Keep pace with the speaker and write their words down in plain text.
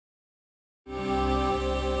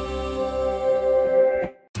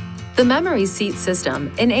The memory seat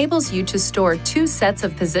system enables you to store 2 sets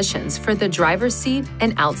of positions for the driver's seat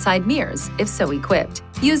and outside mirrors, if so equipped,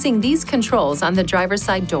 using these controls on the driver's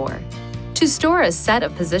side door. To store a set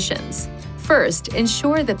of positions, first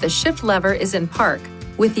ensure that the shift lever is in park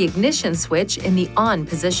with the ignition switch in the on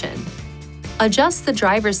position. Adjust the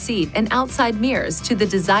driver's seat and outside mirrors to the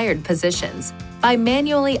desired positions by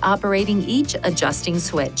manually operating each adjusting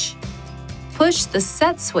switch. Push the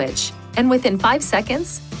set switch, and within 5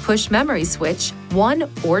 seconds, push memory switch 1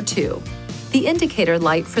 or 2. The indicator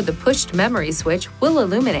light for the pushed memory switch will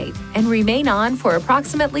illuminate and remain on for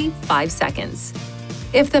approximately 5 seconds.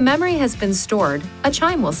 If the memory has been stored, a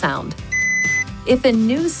chime will sound. If a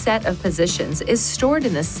new set of positions is stored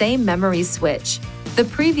in the same memory switch, the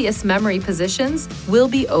previous memory positions will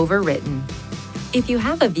be overwritten. If you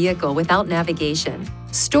have a vehicle without navigation,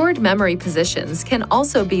 stored memory positions can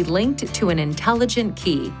also be linked to an intelligent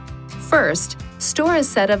key. First, store a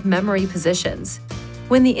set of memory positions.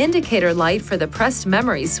 When the indicator light for the pressed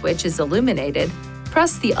memory switch is illuminated,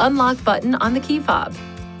 press the unlock button on the key fob.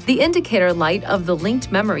 The indicator light of the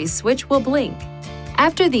linked memory switch will blink.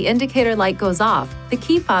 After the indicator light goes off, the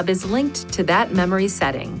key fob is linked to that memory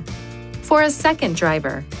setting. For a second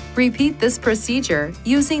driver, repeat this procedure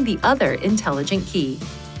using the other intelligent key.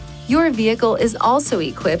 Your vehicle is also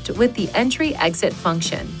equipped with the entry-exit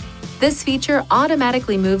function. This feature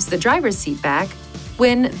automatically moves the driver's seat back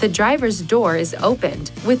when the driver's door is opened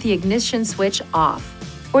with the ignition switch off,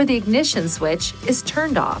 or the ignition switch is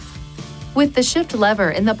turned off. With the shift lever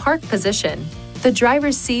in the park position, the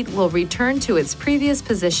driver's seat will return to its previous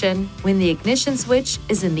position when the ignition switch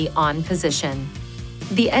is in the on position.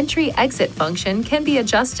 The entry-exit function can be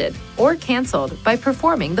adjusted or canceled by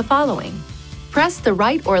performing the following. Press the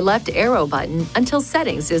right or left arrow button until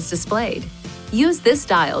settings is displayed. Use this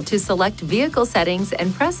dial to select vehicle settings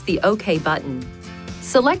and press the OK button.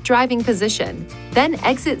 Select driving position, then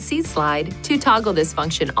exit seat slide to toggle this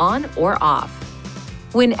function on or off.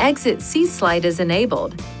 When exit seat slide is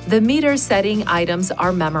enabled, the meter setting items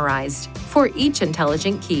are memorized for each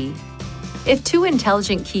intelligent key. If 2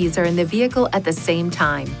 intelligent keys are in the vehicle at the same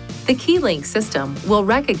time, the key link system will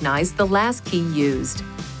recognize the last key used.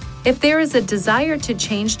 If there is a desire to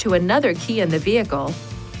change to another key in the vehicle,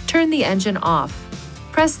 turn the engine off.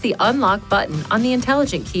 Press the unlock button on the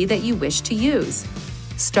intelligent key that you wish to use.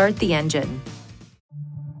 Start the engine.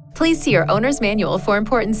 Please see your owner's manual for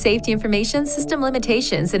important safety information, system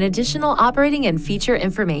limitations, and additional operating and feature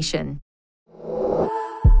information.